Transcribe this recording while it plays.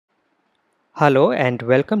Hello and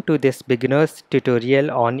welcome to this beginner's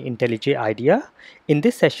tutorial on IntelliJ IDEA. In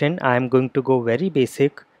this session, I am going to go very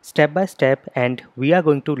basic, step by step, and we are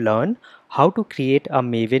going to learn how to create a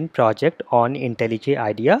Maven project on IntelliJ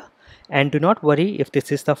IDEA. And do not worry if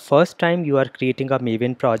this is the first time you are creating a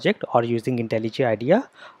Maven project or using IntelliJ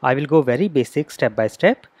IDEA. I will go very basic step by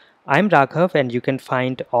step. I'm Raghav and you can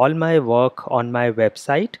find all my work on my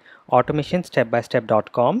website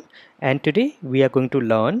automationstepbystep.com, and today we are going to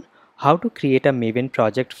learn how to create a Maven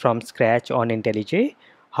project from scratch on IntelliJ,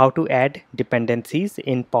 how to add dependencies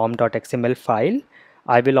in pom.xml file.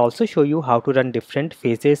 I will also show you how to run different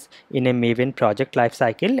phases in a Maven project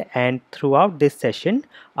lifecycle, and throughout this session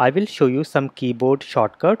I will show you some keyboard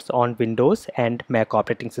shortcuts on Windows and Mac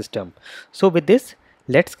operating system. So with this,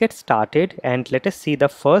 let's get started and let us see the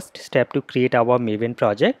first step to create our Maven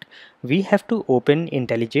project. We have to open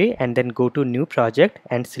IntelliJ and then go to new project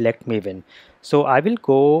and select Maven. So I will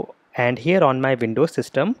go, and here on my Windows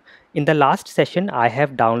system, in the last session I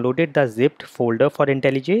have downloaded the zipped folder for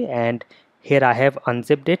IntelliJ, and here I have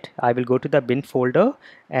unzipped it. I will go to the bin folder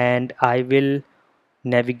and I will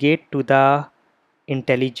navigate to the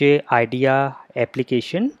IntelliJ IDEA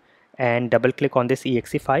application and double click on this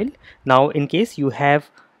exe file. Now in case you have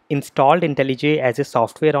installed IntelliJ as a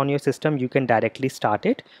software on your system, you can directly start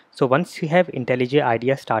it. So once you have IntelliJ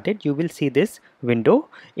IDEA started, you will see this window.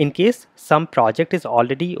 In case some project is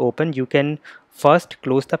already open, you can first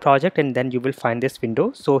close the project and then you will find this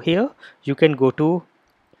window. So here you can go to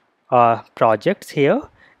projects here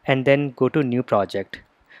and then go to new project.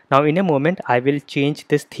 Now in a moment I will change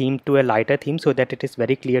this theme to a lighter theme so that it is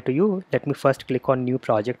very clear to you. Let me first click on new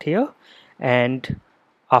project here, and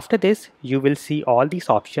after this you will see all these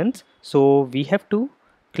options. So we have to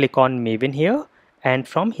click on Maven here, and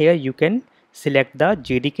from here you can select the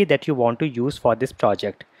JDK that you want to use for this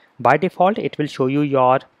project. By default it will show you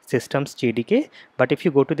your system's JDK, but if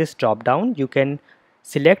you go to this drop down, you can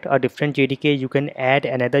select a different JDK. You can add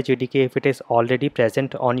another JDK if it is already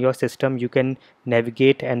present on your system. You can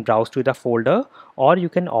navigate and browse to the folder, or you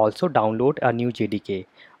can also download a new JDK.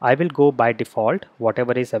 I will go by default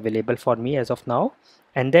whatever is available for me as of now,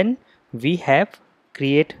 and then we have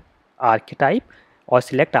create archetype or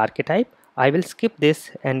select archetype. I will skip this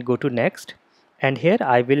and go to next, and here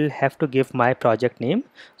I will have to give my project name.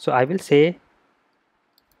 So I will say,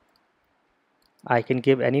 I can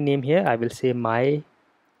give any name here. I will say my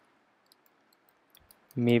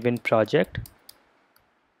Maven project,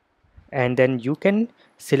 and then you can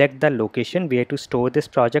select the location where to store this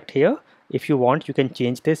project here. If you want, you can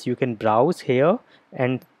change this. You can browse here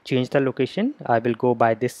and change the location. I will go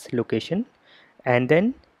by this location, and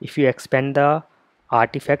then if you expand the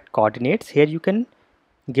artifact coordinates, here you can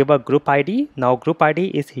give a group ID. Now group ID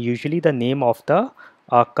is usually the name of the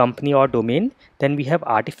company or domain. Then we have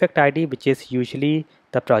artifact ID, which is usually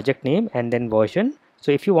the project name, and then version.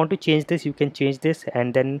 So if you want to change this, you can change this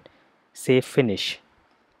and then say finish,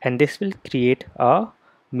 and this will create a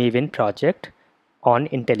Maven project on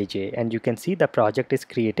IntelliJ, and you can see the project is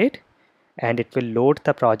created and it will load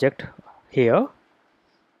the project here,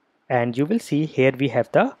 and you will see here we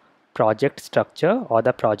have the project structure or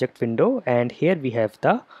the project window, and here we have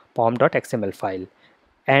the pom.xml file.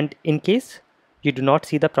 And in case you do not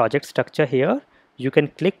see the project structure here, you can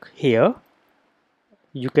click here.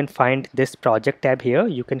 You can find this project tab here.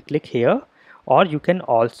 You can click here, or you can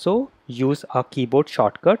also use a keyboard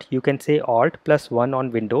shortcut. You can say Alt+1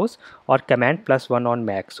 on Windows or Command+1 on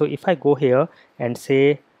Mac. So if I go here and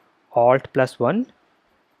say Alt+1,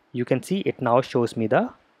 you can see it now shows me the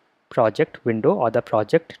project window or the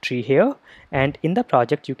project tree here, and in the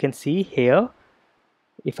project you can see here,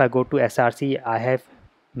 if I go to src, I have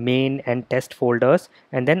main and test folders,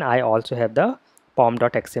 and then I also have the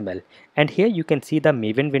pom.xml, and here you can see the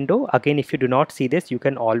Maven window. Again, if you do not see this, you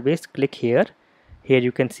can always click here. Here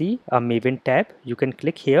you can see a Maven tab. You can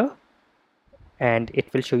click here and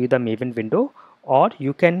it will show you the Maven window, or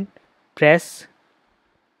you can press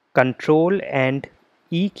Ctrl and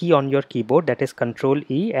E key on your keyboard, that is Ctrl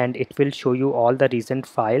E, and it will show you all the recent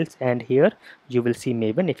files, and here you will see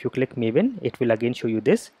Maven. If you click Maven, it will again show you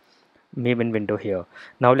this Maven window here.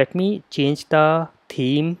 Now let me change the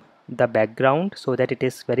theme, the background, so that it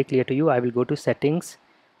is very clear to you. I will go to settings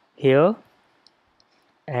here,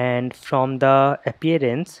 and from the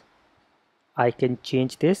appearance I can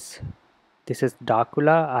change this. This is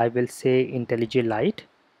Dracula. I will say IntelliJ Light,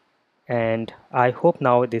 and I hope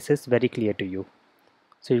now this is very clear to you.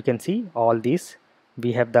 So you can see all these.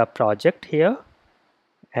 We have the project here,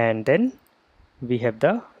 and then we have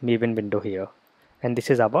the Maven window here, and this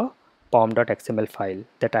is our pom.xml file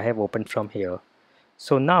that I have opened from here.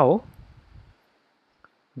 So now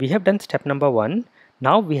We have done step number 1.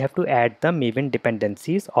 Now we have to add the Maven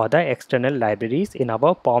dependencies or the external libraries in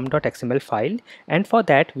our pom.xml file, and for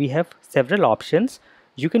that we have several options.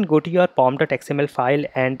 You can go to your pom.xml file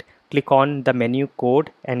and click on the menu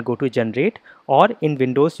code and go to generate, or in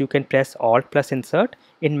Windows you can press Alt+Insert.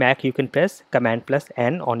 In Mac you can press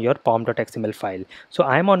Cmd+N on your pom.xml file. So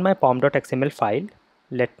I am on my pom.xml file.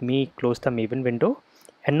 Let me close the Maven window,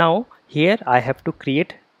 and now here I have to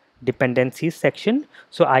create dependencies section.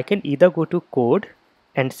 So I can either go to code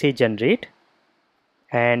and say generate,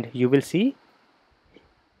 and you will see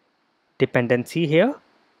dependency here.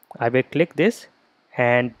 I will click this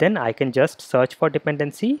and then I can just search for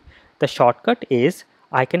dependency. The shortcut is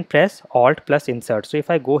I can press Alt+Insert. So if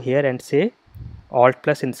I go here and say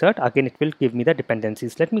Alt+Insert, again it will give me the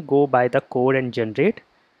dependencies. Let me go by the code and generate,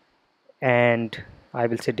 and I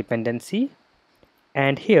will say dependency,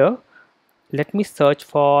 and here let me search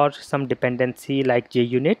for some dependency like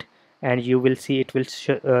JUnit, and you will see it will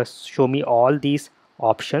show me all these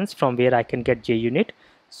options from where I can get JUnit.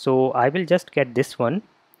 So I will just get this one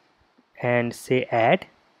and say add,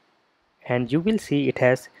 and you will see it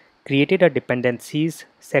has created a dependencies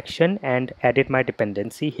section and added my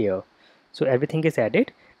dependency here. So everything is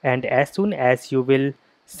added, and as soon as you will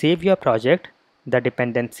save your project, the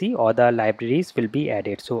dependency or the libraries will be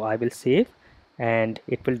added. So I will save and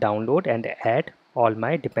it will download and add all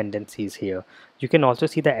my dependencies here. You can also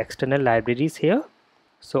see the external libraries here.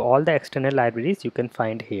 So all the external libraries you can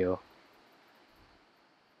find here.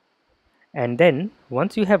 And then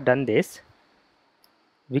once you have done this,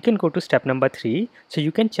 we can go to step number 3. So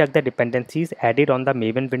you can check the dependencies added on the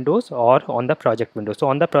Maven windows or on the project window. So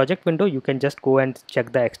on the project window, you can just go and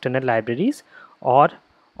check the external libraries, or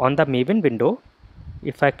on the Maven window,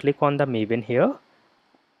 if I click on the Maven here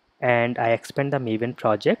and I expand the Maven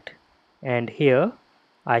project, and here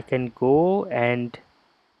I can go and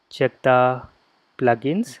check the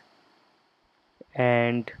plugins,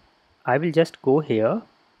 and I will just go here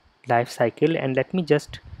lifecycle, and let me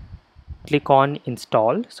just click on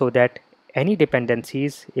install, so that any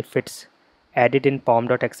dependencies, if it's added in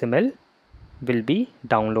pom.xml, will be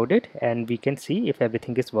downloaded and we can see if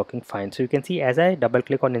everything is working fine. So you can see as I double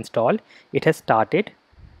click on install, it has started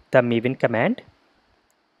the Maven command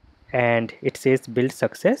and it says build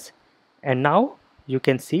success. And now you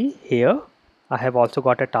can see here I have also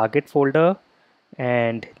got a target folder,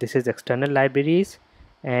 and this is external libraries,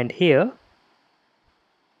 and here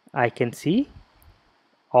I can see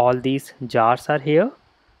all these jars are here.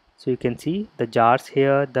 So you can see the jars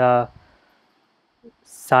here, the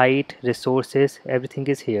site, resources, everything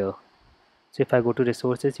is here. So if I go to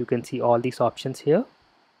resources, you can see all these options here,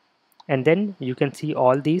 and then you can see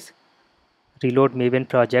all these reload Maven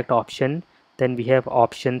project option. Then we have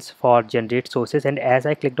options for generate sources, and as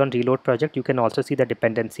I clicked on reload project, you can also see the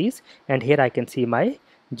dependencies, and here I can see my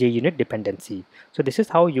JUnit dependency. So this is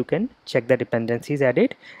how you can check the dependencies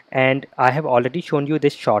added, and I have already shown you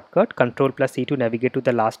this shortcut Ctrl+E to navigate to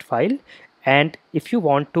the last file. And if you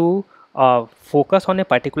want to focus on a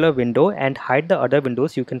particular window and hide the other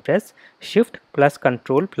windows, you can press Shift plus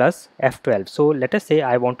Ctrl plus F12. So let us say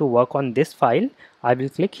I want to work on this file. I will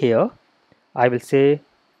click here, I will say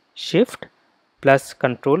Shift plus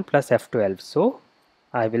Ctrl plus F12. So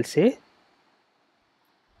I will say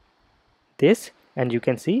this, and you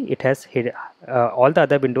can see it has hid all the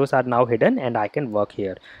other windows are now hidden and I can work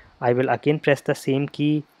here. I will again press the same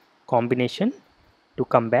key combination to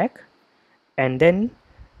come back, and then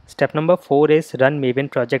step number 4 is run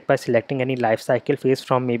Maven project by selecting any lifecycle phase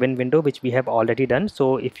from Maven window, which we have already done.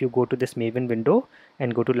 So if you go to this Maven window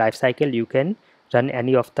and go to lifecycle, you can run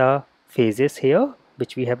any of the phases here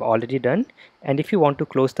which we have already done. And if you want to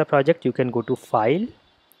close the project, you can go to file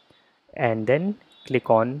and then click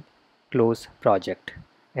on close project,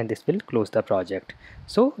 and this will close the project.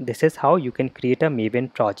 So this is how you can create a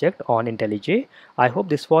Maven project on IntelliJ. I hope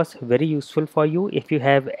this was very useful for you. If you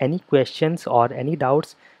have any questions or any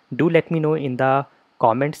doubts, do let me know in the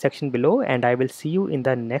comment section below, and I will see you in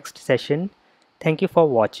the next session. Thank you for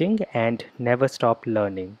watching and never stop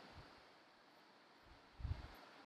learning.